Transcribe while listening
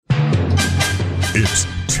It's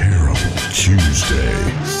Terrible Tuesday.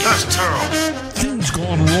 That's terrible. Things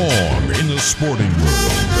gone wrong in the sporting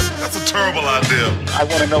world. That's a terrible idea. I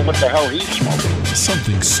want to know what the hell he's smoking.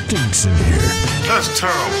 Something stinks in here. That's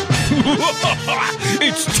terrible.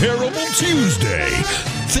 It's Terrible Tuesday.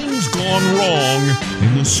 Things gone wrong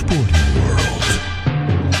in the sporting world.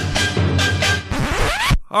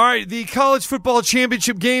 All right, the college football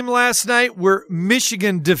championship game last night where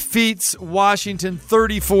Michigan defeats Washington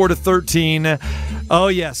 34-13. Oh,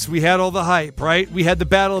 yes, we had all the hype, right? We had the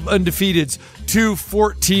battle of undefeateds, two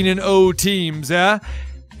 14-0 teams,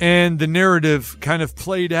 and the narrative kind of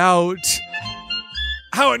played out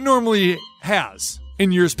how it normally has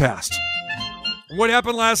in years past. What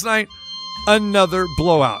happened last night? Another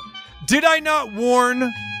blowout. Did I not warn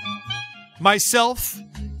myself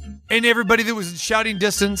and everybody that was in shouting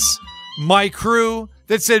distance, my crew,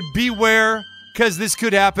 that said beware because this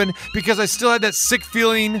could happen, because I still had that sick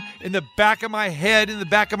feeling in the back of my head, in the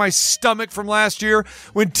back of my stomach from last year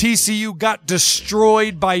when TCU got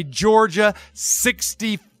destroyed by Georgia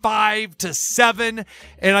 65-7.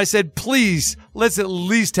 And I said, please, let's at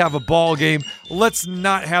least have a ball game. Let's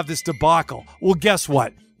not have this debacle. Well, guess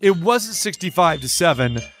what? It wasn't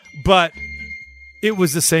 65-7, but it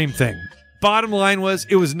was the same thing. Bottom line was,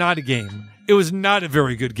 it was not a game. It was not a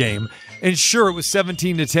very good game. And sure, it was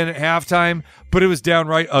 17-10 at halftime, but it was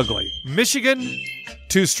downright ugly. Michigan,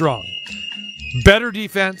 too strong. Better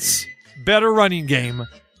defense, better running game.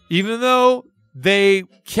 Even though they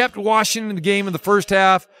kept Washington in the game in the first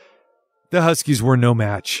half, the Huskies were no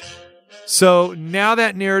match. So now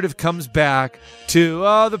that narrative comes back to,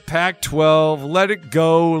 the Pac-12, let it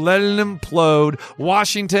go, let it implode.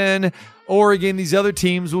 Washington, Oregon, these other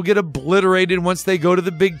teams will get obliterated once they go to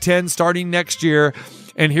the Big Ten starting next year.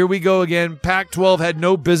 And here we go again. Pac-12 had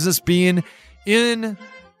no business being in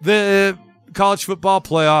the college football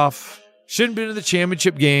playoff. Shouldn't have been in the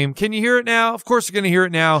championship game. Can you hear it now? Of course you're going to hear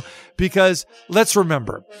it now, because let's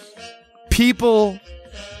remember, people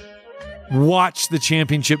watch the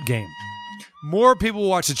championship game. More people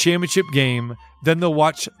watch the championship game than they'll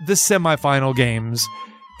watch the semifinal games.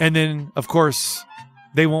 And then, of course,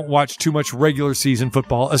 they won't watch too much regular season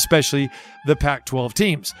football, especially the Pac-12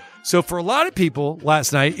 teams. So for a lot of people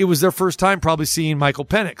last night, it was their first time probably seeing Michael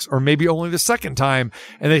Penix, or maybe only the second time,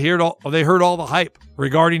 and they heard all the hype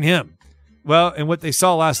regarding him. Well, and what they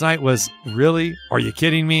saw last night was, really? Are you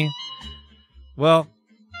kidding me? Well,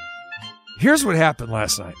 here's what happened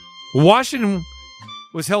last night. Washington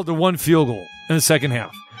was held to one field goal in the second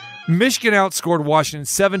half. Michigan outscored Washington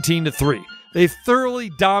 17-3. They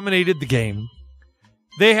thoroughly dominated the game.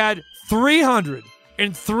 They had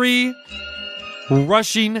 303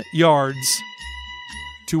 rushing yards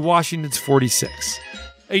to Washington's 46.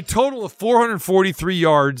 A total of 443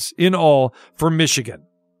 yards in all for Michigan.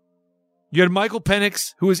 You had Michael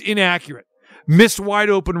Penix, who was inaccurate, missed wide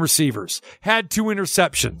open receivers, had 2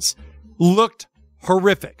 interceptions, looked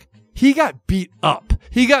horrific. He got beat up.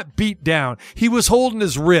 He got beat down. He was holding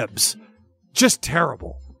his ribs. Just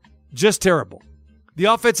terrible. Just terrible. The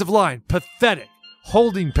offensive line, pathetic.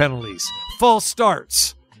 Holding penalties, false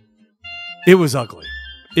starts. It was ugly.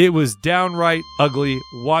 It was downright ugly.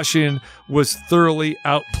 Washington was thoroughly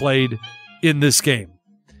outplayed in this game.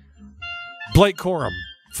 Blake Corum,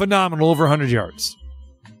 phenomenal, over 100 yards.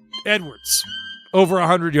 Edwards, over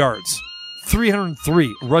 100 yards.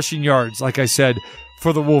 303 rushing yards, like I said,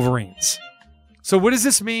 for the Wolverines. So what does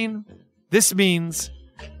this mean? This means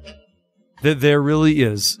that there really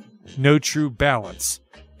is no true balance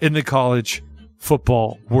in the college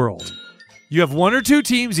football world. You have 1 or 2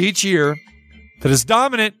 teams each year that is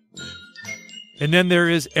dominant, and then there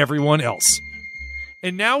is everyone else.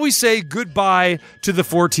 And now we say goodbye to the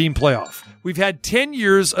 4-team playoff. We've had 10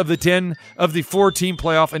 years of the 4-team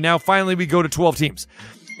playoff, and now finally we go to 12 teams.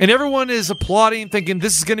 And everyone is applauding, thinking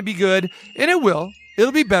this is going to be good, and it will.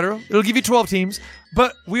 It'll be better. It'll give you 12 teams,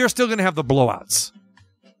 but we are still going to have the blowouts.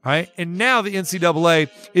 All right? And now the NCAA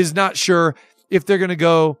is not sure if they're going to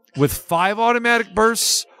go with 5 automatic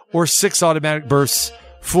bursts or 6 automatic bursts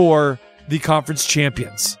for the conference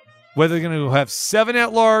champions. Whether they're going to have 7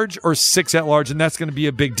 at large or 6 at large, and that's going to be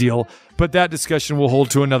a big deal. But that discussion will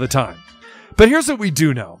hold to another time. But here's what we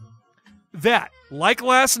do know. That, like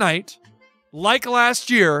last night, like last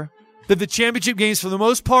year, that the championship games, for the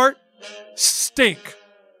most part, stink.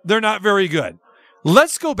 They're not very good.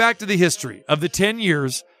 Let's go back to the history of the 10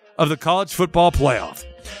 years of the college football playoff.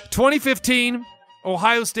 2015,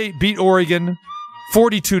 Ohio State beat Oregon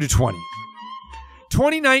 42-20.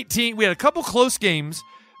 2019, we had a couple close games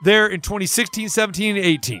there in 2016, 17, and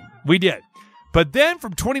 18. We did. But then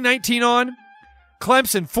from 2019 on,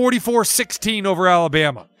 Clemson 44-16 over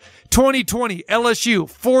Alabama. 2020, LSU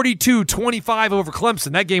 42-25 over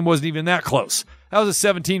Clemson. That game wasn't even that close. That was a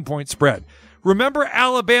 17-point spread. Remember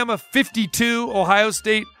Alabama 52, Ohio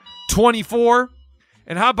State 24?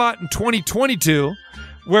 And how about in 2022,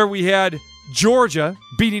 where we had Georgia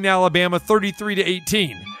beating Alabama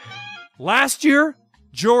 33-18? Last year,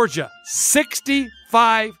 Georgia 65-7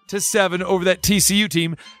 over that TCU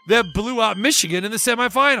team that blew out Michigan in the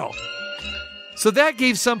semifinal. So that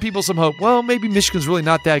gave some people some hope. Well, maybe Michigan's really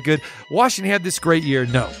not that good. Washington had this great year.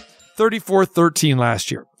 No, 34-13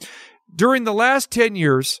 last year. During the last 10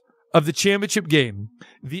 years of the championship game,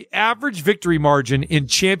 the average victory margin in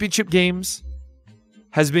championship games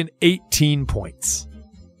has been 18 points.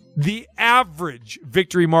 The average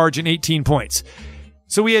victory margin, 18 points.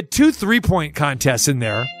 So we had 2 3-point contests in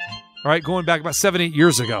there, all right, going back about 7-8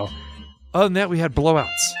 years ago. Other than that, we had blowouts.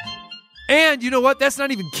 And you know what? That's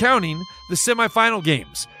not even counting the semifinal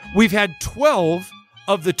games. We've had 12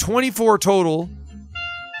 of the 24 total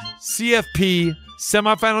CFP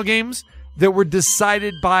semifinal games that were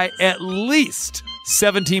decided by at least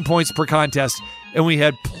 17 points per contest, and we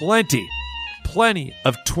had plenty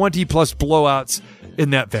of 20-plus blowouts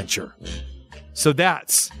in that venture. So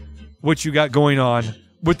that's what you got going on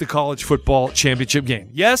with the college football championship game.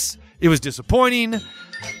 Yes, it was disappointing,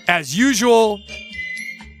 as usual,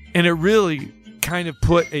 and it really kind of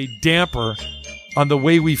put a damper on the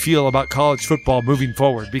way we feel about college football moving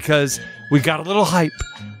forward, because we got a little hype.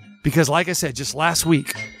 Because like I said, just last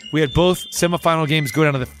week, we had both semifinal games go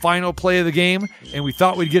down to the final play of the game, and we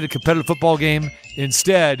thought we'd get a competitive football game.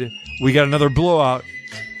 Instead, we got another blowout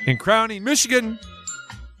in crowning Michigan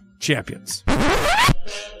champions.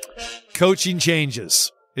 Coaching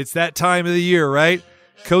changes. It's that time of the year, right?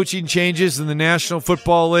 Coaching changes in the National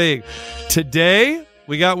Football League. Today,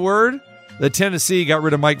 we got word that Tennessee got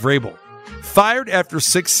rid of Mike Vrabel. Fired after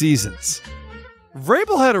 6 seasons.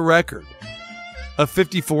 Vrabel had a record of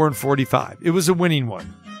 54-45. It was a winning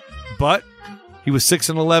one. But he was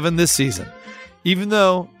 6-11 this season. Even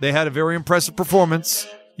though they had a very impressive performance.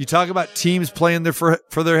 You talk about teams playing for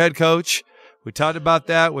their head coach. We talked about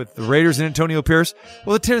that with the Raiders and Antonio Pierce.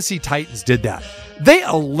 Well, the Tennessee Titans did that. They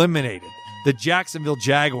eliminated the Jacksonville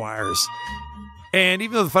Jaguars. And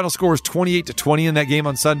even though the final score was 28-20 in that game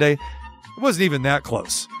on Sunday, it wasn't even that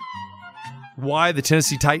close. Why? The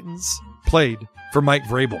Tennessee Titans played for Mike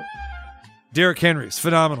Vrabel. Derrick Henry's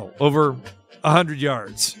phenomenal, over 100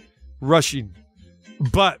 yards rushing.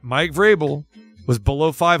 But Mike Vrabel was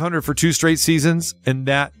below 500 for 2 straight seasons, and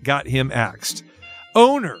that got him axed.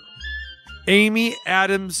 Owner Amy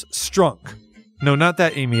Adams Strunk. No, not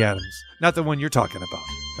that Amy Adams. Not the one you're talking about.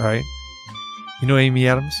 All right? You know Amy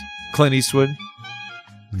Adams? Clint Eastwood?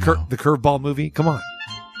 No. The Curveball movie? Come on.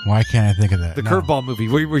 Why can't I think of that? The Curveball movie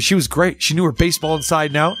where she was great. She knew her baseball inside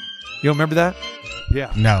and out. You don't remember that?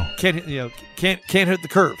 Yeah. No. Can't hit the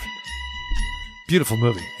curve. Beautiful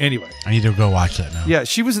movie. Anyway. I need to go watch that now. Yeah,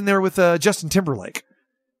 she was in there with Justin Timberlake.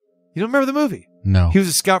 You don't remember the movie? No. He was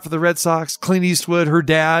a scout for the Red Sox. Clint Eastwood, her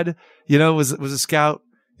dad, was a scout.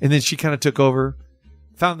 And then she kind of took over.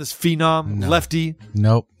 Found this phenom, lefty.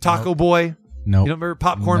 Nope. Taco Boy. Nope. You don't remember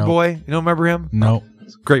Popcorn Boy? You don't remember him? Nope.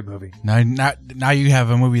 It's a great movie. Now you have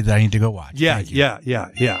a movie that I need to go watch. Yeah.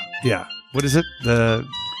 What is it? The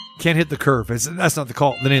Can't Hit the Curve. That's not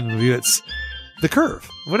the name of the movie. It's The Curve.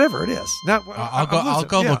 Whatever it is. I'll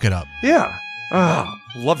go look it up. Yeah. Oh,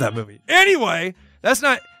 love that movie. Anyway, that's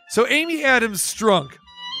not. So Amy Adams Strunk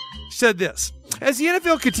said this: as the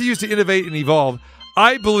NFL continues to innovate and evolve,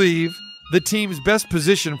 I believe the team's best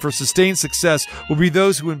position for sustained success will be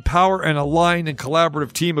those who empower and align and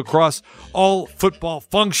collaborative team across all football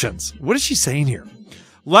functions. What is she saying here?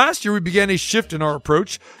 Last year, we began a shift in our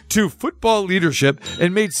approach to football leadership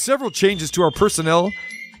and made several changes to our personnel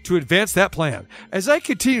to advance that plan. As I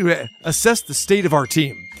continue to assess the state of our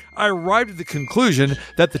team, I arrived at the conclusion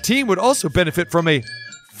that the team would also benefit from a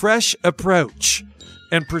fresh approach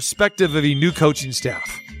and perspective of a new coaching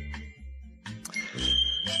staff.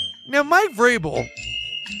 Now, Mike Vrabel,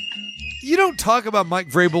 you don't talk about Mike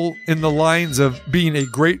Vrabel in the lines of being a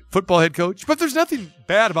great football head coach, but there's nothing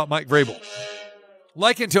bad about Mike Vrabel.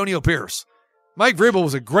 Like Antonio Pierce, Mike Vrabel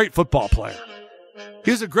was a great football player.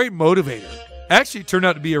 He was a great motivator. Actually turned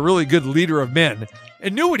out to be a really good leader of men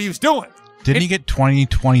and knew what he was doing. Didn't he get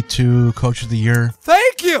 2022 Coach of the Year?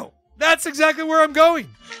 Thank you. That's exactly where I'm going.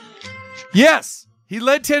 Yes, he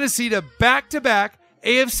led Tennessee to back-to-back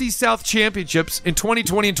AFC South championships in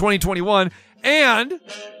 2020 and 2021 and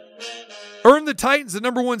earned the Titans the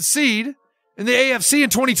number 1 seed in the AFC in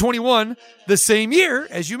 2021, the same year,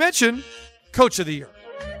 as you mentioned, Coach of the Year.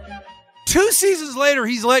 2 seasons later,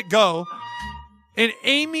 he's let go and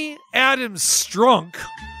Amy Adams Strunk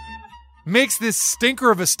makes this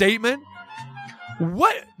stinker of a statement.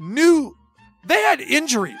 What new? They had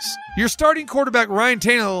injuries. Your starting quarterback, Ryan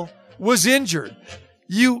Tannehill, was injured.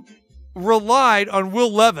 You relied on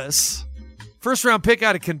Will Levis, first-round pick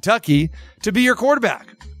out of Kentucky, to be your quarterback.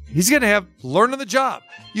 He's going to have learn on the job.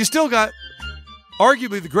 You still got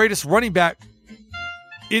arguably the greatest running back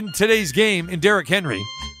in today's game in Derrick Henry.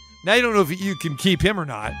 Now you don't know if you can keep him or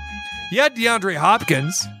not. You had DeAndre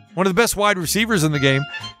Hopkins, one of the best wide receivers in the game.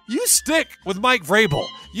 You stick with Mike Vrabel.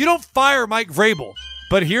 You don't fire Mike Vrabel.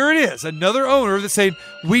 But here it is, another owner that's saying,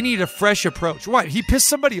 we need a fresh approach. What, he pissed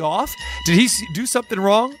somebody off? Did he do something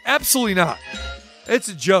wrong? Absolutely not. It's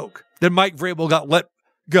a joke that Mike Vrabel got let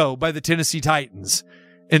go by the Tennessee Titans,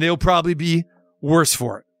 and they'll probably be worse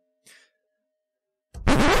for it.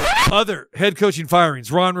 Other head coaching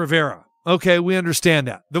firings, Ron Rivera. Okay, we understand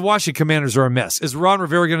that. The Washington Commanders are a mess. Is Ron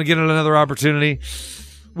Rivera going to get another opportunity?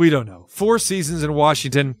 We don't know. 4 seasons in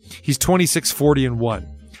Washington. He's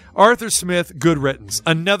 26-40-1. Arthur Smith, good riddance.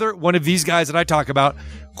 Another one of these guys that I talk about.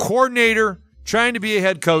 Coordinator, trying to be a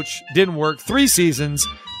head coach, didn't work. 3 seasons.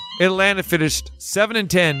 Atlanta finished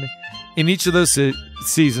 7-10 in each of those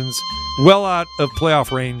seasons, well out of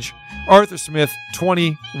playoff range. Arthur Smith,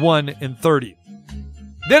 21-30.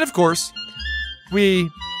 Then, of course, we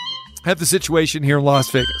have the situation here in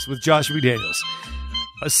Las Vegas with Josh McDaniels.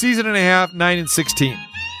 A season and a half, 9-16.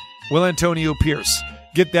 Will Antonio Pierce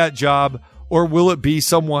get that job, or will it be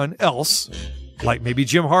someone else, like maybe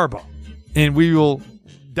Jim Harbaugh? And we will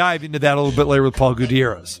dive into that a little bit later with Paul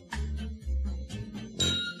Gutierrez.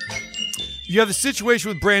 You have the situation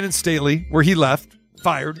with Brandon Staley, where he left,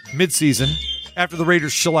 fired midseason after the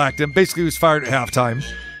Raiders shellacked him. Basically, he was fired at halftime.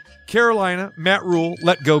 Carolina, Matt Rule,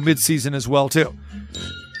 let go midseason as well, too.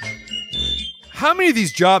 How many of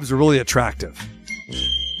these jobs are really attractive?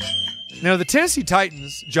 Now, the Tennessee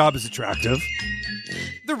Titans job is attractive.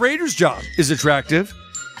 The Raiders job is attractive.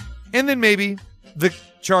 And then maybe the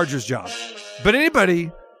Chargers job. But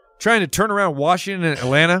anybody trying to turn around Washington and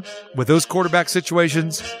Atlanta with those quarterback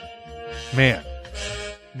situations, man,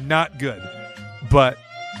 not good. But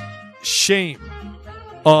shame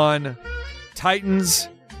on Titans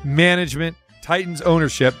management, Titans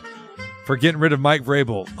ownership for getting rid of Mike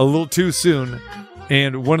Vrabel a little too soon,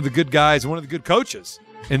 and one of the good guys, one of the good coaches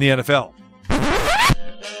in the NFL.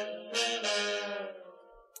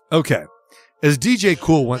 Okay, as DJ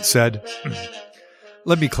Cool once said,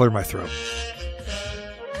 let me clear my throat.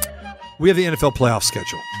 We have the NFL playoff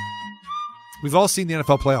schedule. We've all seen the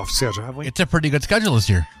NFL playoff schedule, haven't we? It's a pretty good schedule this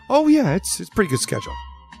year. Oh, yeah, it's a pretty good schedule.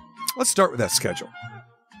 Let's start with that schedule.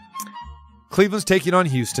 Cleveland's taking on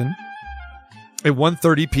Houston at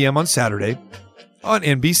 1:30 p.m. on Saturday on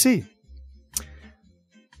NBC.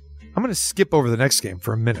 I'm going to skip over the next game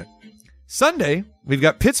for a minute. Sunday, we've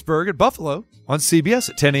got Pittsburgh at Buffalo on CBS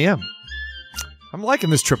at 10 a.m. I'm liking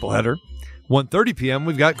this triple header. 1:30 p.m.,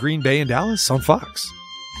 we've got Green Bay and Dallas on Fox.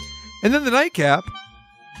 And then the nightcap,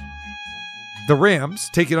 the Rams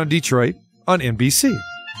taking on Detroit on NBC.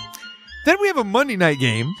 Then we have a Monday night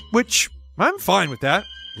game, which I'm fine with that,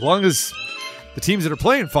 as long as the teams that are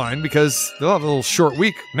playing fine, because they'll have a little short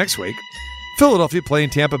week next week. Philadelphia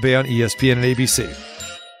playing Tampa Bay on ESPN and ABC.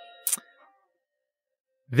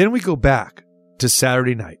 Then we go back to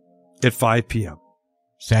Saturday night at 5 p.m.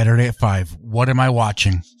 Saturday at 5. What am I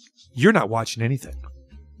watching? You're not watching anything.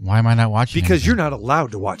 Why am I not watching Because anything? you're not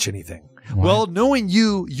allowed to watch anything. Why? Well, knowing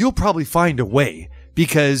you, you'll probably find a way,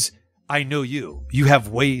 because I know you. You have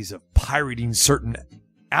ways of pirating certain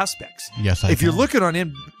aspects. Yes, I If you're can. looking on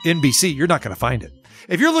NBC, you're not going to find it.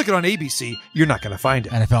 If you're looking on ABC, you're not going to find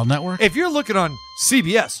it. NFL Network? If you're looking on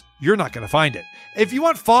CBS, you're not going to find it. If you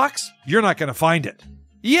want Fox, you're not going to find it.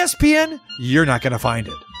 ESPN, you're not going to find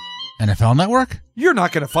it. NFL Network? You're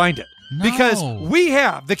not going to find it. No. Because we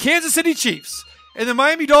have the Kansas City Chiefs and the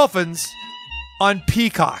Miami Dolphins on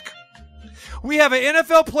Peacock. We have an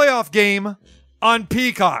NFL playoff game on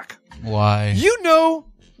Peacock. Why? You know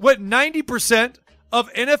what 90%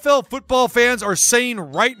 of NFL football fans are saying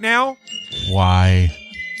right now? Why?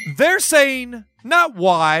 They're saying, not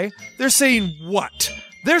why, they're saying what?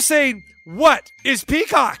 They're saying, what is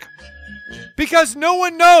Peacock? Because no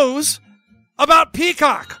one knows about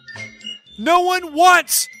Peacock. No one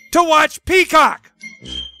wants to watch Peacock.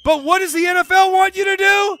 But what does the NFL want you to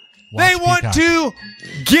do? They want Peacock. to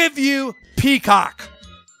give you Peacock.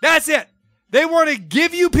 That's it. They want to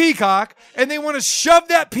give you Peacock, and they want to shove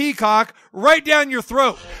that Peacock right down your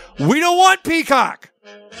throat. We don't want Peacock.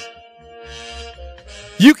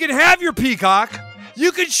 You can have your Peacock.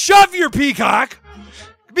 You can shove your Peacock,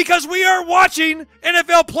 because we are watching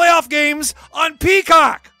NFL playoff games on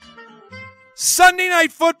Peacock. Sunday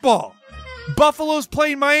Night Football. Buffalo's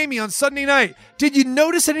playing Miami on Sunday night. Did you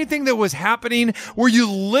notice anything that was happening? Were you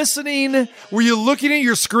listening? Were you looking at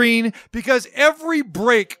your screen? Because every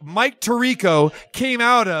break Mike Tirico came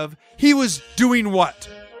out of, he was doing what?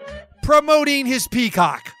 Promoting his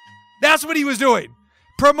Peacock. That's what he was doing.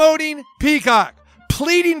 Promoting Peacock.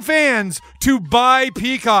 Pleading fans to buy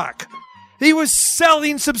Peacock. He was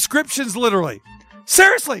selling subscriptions, literally.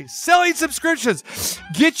 Seriously, selling subscriptions.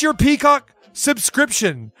 Get your Peacock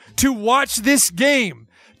subscription to watch this game.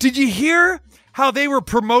 Did you hear how they were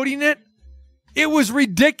promoting it? It was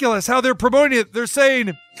ridiculous how they're promoting it. They're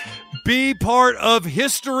saying, be part of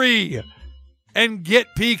history and get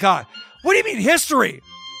Peacock. What do you mean history?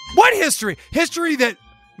 What history? History that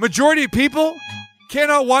majority of people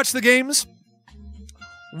cannot watch the games?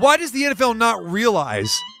 Why does the NFL not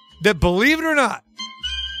realize that, believe it or not,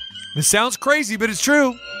 this sounds crazy, but it's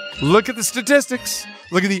true. Look at the statistics.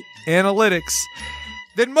 Look at the analytics.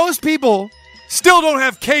 That most people still don't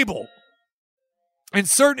have cable in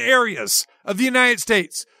certain areas of the United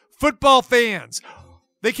States. Football fans,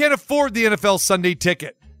 they can't afford the NFL Sunday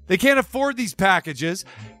ticket. They can't afford these packages,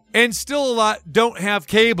 and still a lot don't have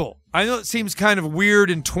cable. I know it seems kind of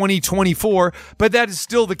weird in 2024, but that is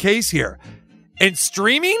still the case here. And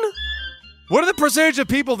streaming? What are the percentage of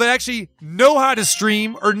people that actually know how to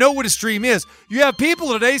stream or know what a stream is? You have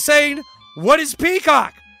people today saying, what is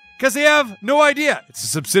Peacock? Because they have no idea. It's a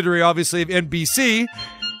subsidiary, obviously, of NBC,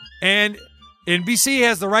 and NBC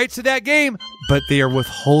has the rights to that game, but they are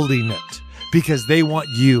withholding it because they want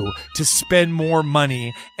you to spend more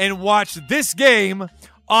money and watch this game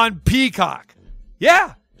on Peacock.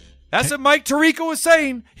 Yeah, that's what Mike Tirico was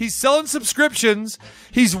saying. He's selling subscriptions.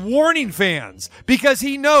 He's warning fans because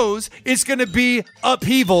he knows it's going to be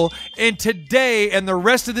upheaval. And today and the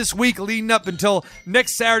rest of this week leading up until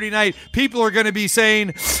next Saturday night, people are going to be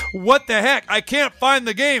saying, what the heck? I can't find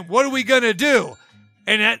the game. What are we going to do?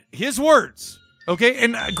 And at his words, okay,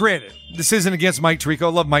 and granted, this isn't against Mike Tirico. I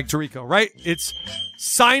love Mike Tirico, right? It's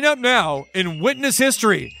sign up now and witness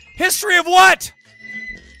history. History of what?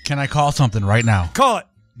 Can I call something right now? Call it.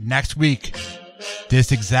 Next week,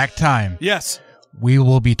 this exact time, Yes. we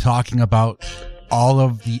will be talking about all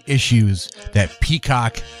of the issues that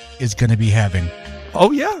Peacock is going to be having.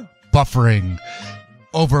 Oh, yeah. Buffering,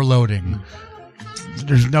 overloading.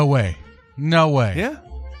 There's no way. No way. Yeah.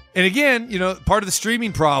 And again, part of the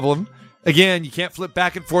streaming problem, again, you can't flip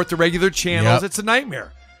back and forth to regular channels. Yep. It's a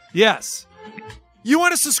nightmare. Yes. You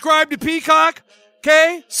want to subscribe to Peacock?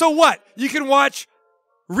 Okay. So what? You can watch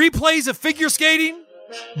replays of figure skating,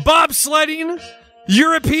 bobsledding,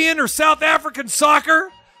 European or South African soccer,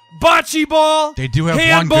 bocce ball, They do have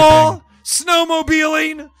handball, one good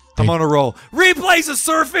snowmobiling. I'm on a roll. Replays of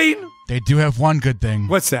surfing. They do have one good thing.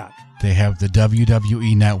 What's that? They have the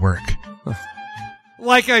WWE Network.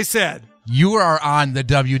 Like I said. You are on the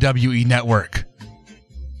WWE Network.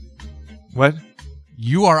 What?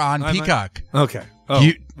 You are on I'm Peacock. Okay. Oh,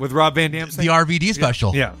 with Rob Van Dam? The RVD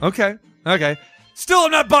special. Yeah. Okay. Still,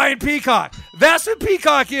 I'm not buying Peacock. That's what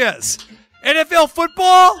Peacock is. NFL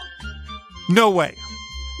football? No way.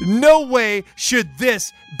 No way should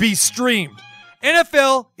this be streamed.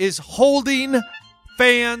 NFL is holding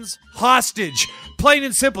fans hostage. Plain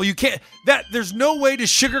and simple. You can't. There's no way to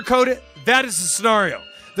sugarcoat it. That is the scenario.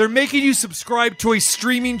 They're making you subscribe to a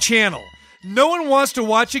streaming channel. No one wants to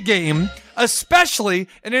watch a game, especially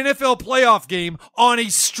an NFL playoff game, on a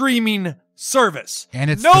streaming service.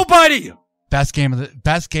 And it's nobody. Best game of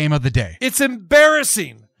the day. It's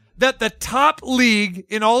embarrassing that the top league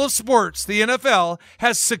in all of sports, the NFL,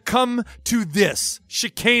 has succumbed to this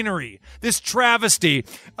chicanery, this travesty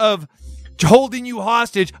of holding you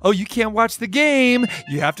hostage. Oh, you can't watch the game.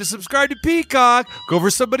 You have to subscribe to Peacock. Go over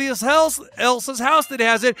somebody else's house that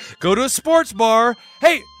has it. Go to a sports bar.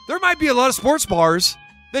 Hey, there might be a lot of sports bars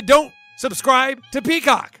that don't subscribe to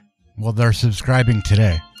Peacock. Well, they're subscribing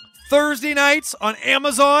today. Thursday nights on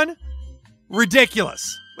Amazon.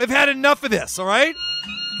 Ridiculous. We've had enough of this, all right?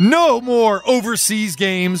 No more overseas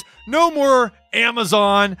games. No more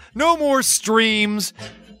Amazon. No more streams.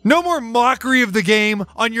 No more mockery of the game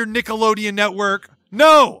on your Nickelodeon network.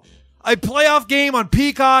 No. A playoff game on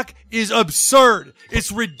Peacock is absurd.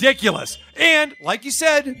 It's ridiculous. And, like you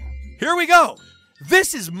said, here we go.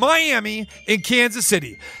 This is Miami and Kansas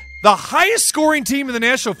City. The highest scoring team in the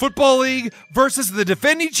National Football League versus the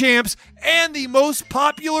defending champs and the most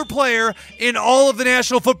popular player in all of the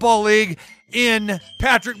National Football League in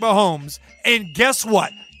Patrick Mahomes. And guess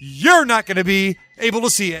what? You're not going to be able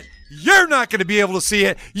to see it. You're not going to be able to see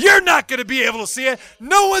it. You're not going to be able to see it.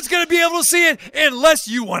 No one's going to be able to see it unless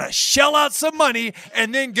you want to shell out some money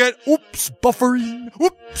and then get, buffering.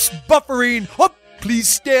 Please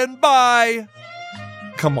stand by.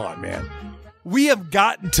 Come on, man. We have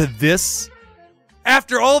gotten to this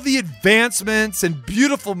after all the advancements and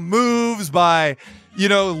beautiful moves by,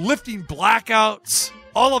 lifting blackouts,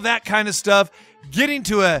 all of that kind of stuff, getting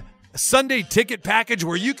to a Sunday ticket package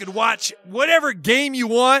where you can watch whatever game you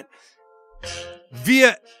want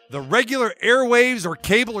via the regular airwaves or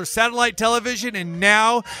cable or satellite television, and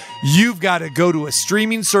now you've got to go to a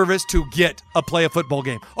streaming service to get a play a football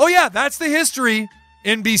game. Oh yeah, that's the history.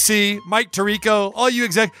 NBC, Mike Tirico, all you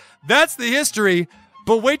exec, that's the history.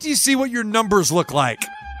 But wait till you see what your numbers look like.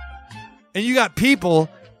 And you got people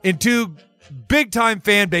in two big-time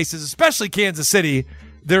fan bases, especially Kansas City,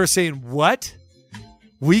 that are saying, what?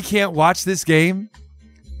 We can't watch this game?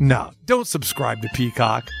 No, don't subscribe to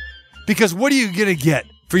Peacock. Because what are you going to get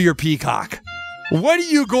for your Peacock? What are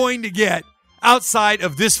you going to get outside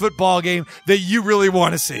of this football game that you really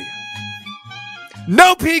want to see?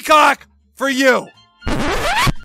 No Peacock for you.